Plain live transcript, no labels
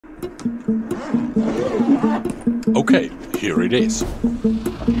Okay, here it is.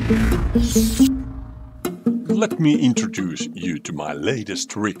 Let me introduce you to my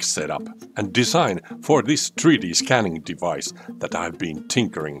latest rig setup and design for this 3D scanning device that I've been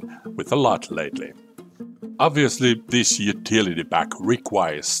tinkering with a lot lately. Obviously, this utility bag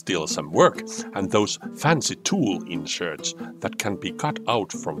requires still some work and those fancy tool inserts that can be cut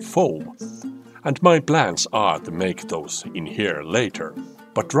out from foam. And my plans are to make those in here later.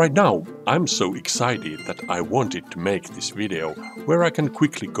 But right now, I'm so excited that I wanted to make this video where I can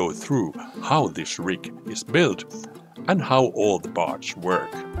quickly go through how this rig is built and how all the parts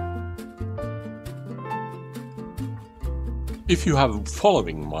work. If you have been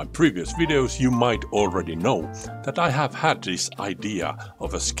following my previous videos, you might already know that I have had this idea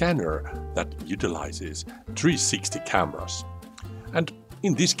of a scanner that utilizes 360 cameras. And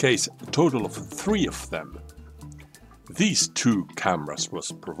in this case, a total of 3 of them. These 2 cameras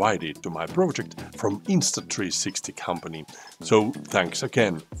was provided to my project from Insta360 company, so thanks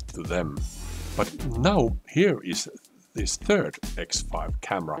again to them. But now here is this 3rd X5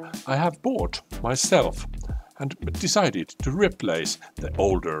 camera I have bought myself and decided to replace the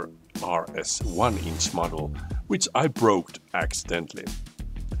older RS 1-inch model, which I broke accidentally.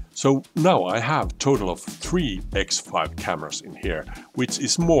 So now I have a total of 3 X5 cameras in here, which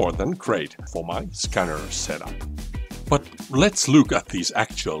is more than great for my scanner setup. But let's look at these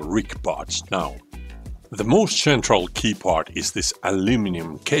actual rig parts now. The most central key part is this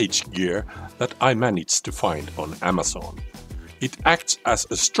aluminum cage gear that I managed to find on Amazon. It acts as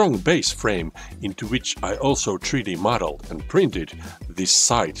a strong base frame into which I also 3D modeled and printed this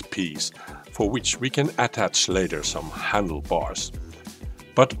side piece, for which we can attach later some handlebars.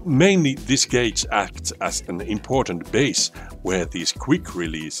 But mainly this gauge acts as an important base where these quick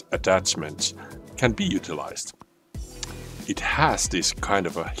release attachments can be utilized. It has this kind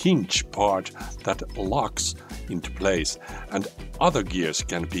of a hinge part that locks into place and other gears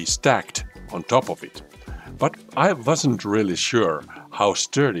can be stacked on top of it. But I wasn't really sure how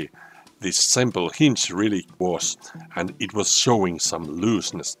sturdy this simple hinge really was, and it was showing some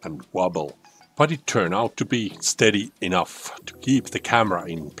looseness and wobble. But it turned out to be steady enough to keep the camera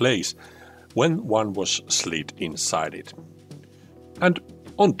in place when one was slid inside it. And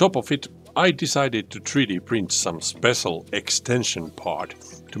on top of it, I decided to 3D print some special extension part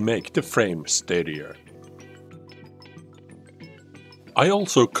to make the frame steadier. I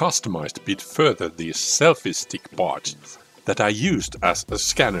also customized a bit further these selfie stick parts that I used as a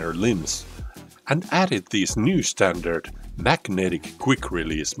scanner limbs and added these new standard magnetic quick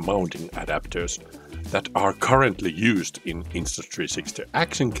release mounting adapters that are currently used in Insta360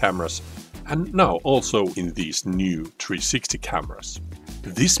 action cameras and now also in these new 360 cameras.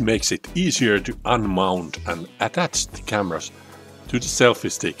 This makes it easier to unmount and attach the cameras to the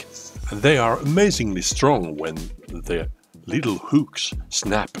selfie stick, and they are amazingly strong when the little hooks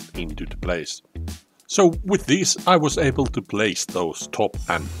snap into the place. So with these I was able to place those top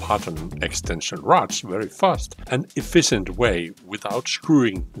and bottom extension rods very fast and efficient way without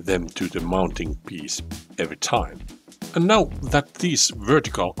screwing them to the mounting piece every time. And now that these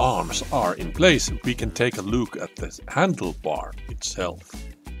vertical arms are in place, we can take a look at the handlebar itself.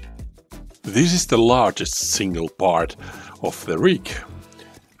 This is the largest single part of the rig,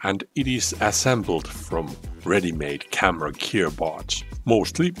 and it is assembled from ready-made camera gear parts,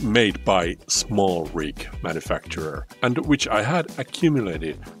 mostly made by small rig manufacturer, and which I had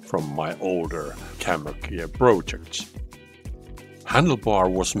accumulated from my older camera gear projects. Handlebar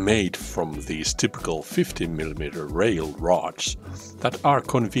was made from these typical 50mm rail rods that are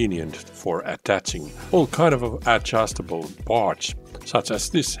convenient for attaching all kind of adjustable parts, such as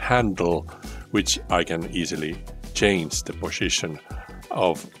this handle, which I can easily change the position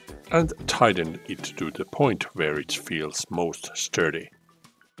of and tighten it to the point where it feels most sturdy.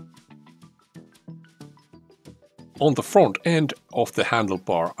 On the front end of the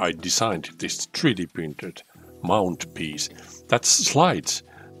handlebar I designed this 3D printed mount piece that slides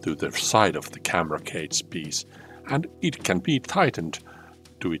to the side of the camera cage piece, and it can be tightened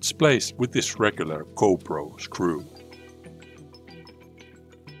to its place with this regular GoPro screw.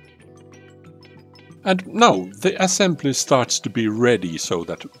 And now the assembly starts to be ready so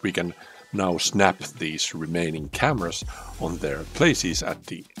that we can now snap these remaining cameras on their places at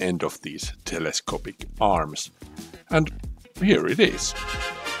the end of these telescopic arms. And here it is.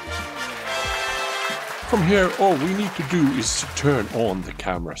 From here, all we need to do is to turn on the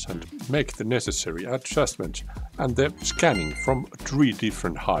cameras and make the necessary adjustments, and the scanning from 3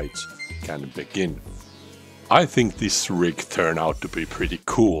 different heights can begin. I think this rig turned out to be pretty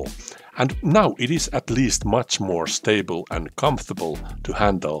cool, And now it is at least much more stable and comfortable to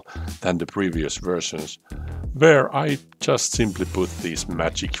handle than the previous versions, where I just simply put these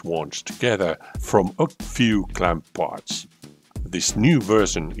magic wands together from a few clamp parts. This new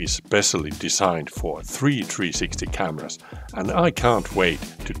version is specially designed for 360 cameras, and I can't wait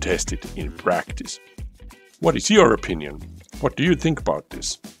to test it in practice. What is your opinion? What do you think about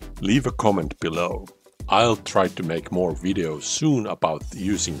this? Leave a comment below. I'll try to make more videos soon about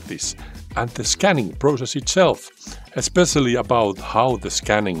using this and the scanning process itself, especially about how the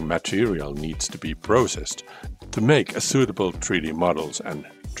scanning material needs to be processed to make a suitable 3D models and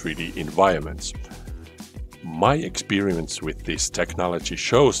 3D environments. My experience with this technology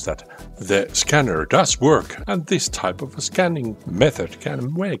shows that the scanner does work, and this type of a scanning method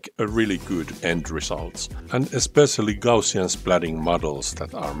can make a really good end results, and especially Gaussian splatting models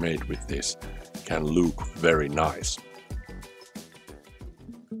that are made with this can look very nice.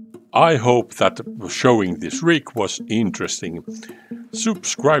 I hope that showing this rig was interesting.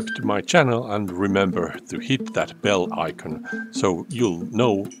 Subscribe to my channel and remember to hit that bell icon so you'll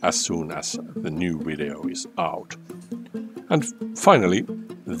know as soon as the new video is out. And finally,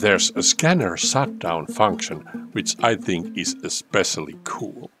 there's a scanner shutdown function which I think is especially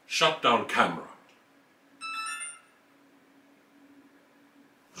cool. Shut down camera.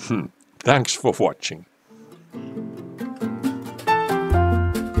 Thanks for watching.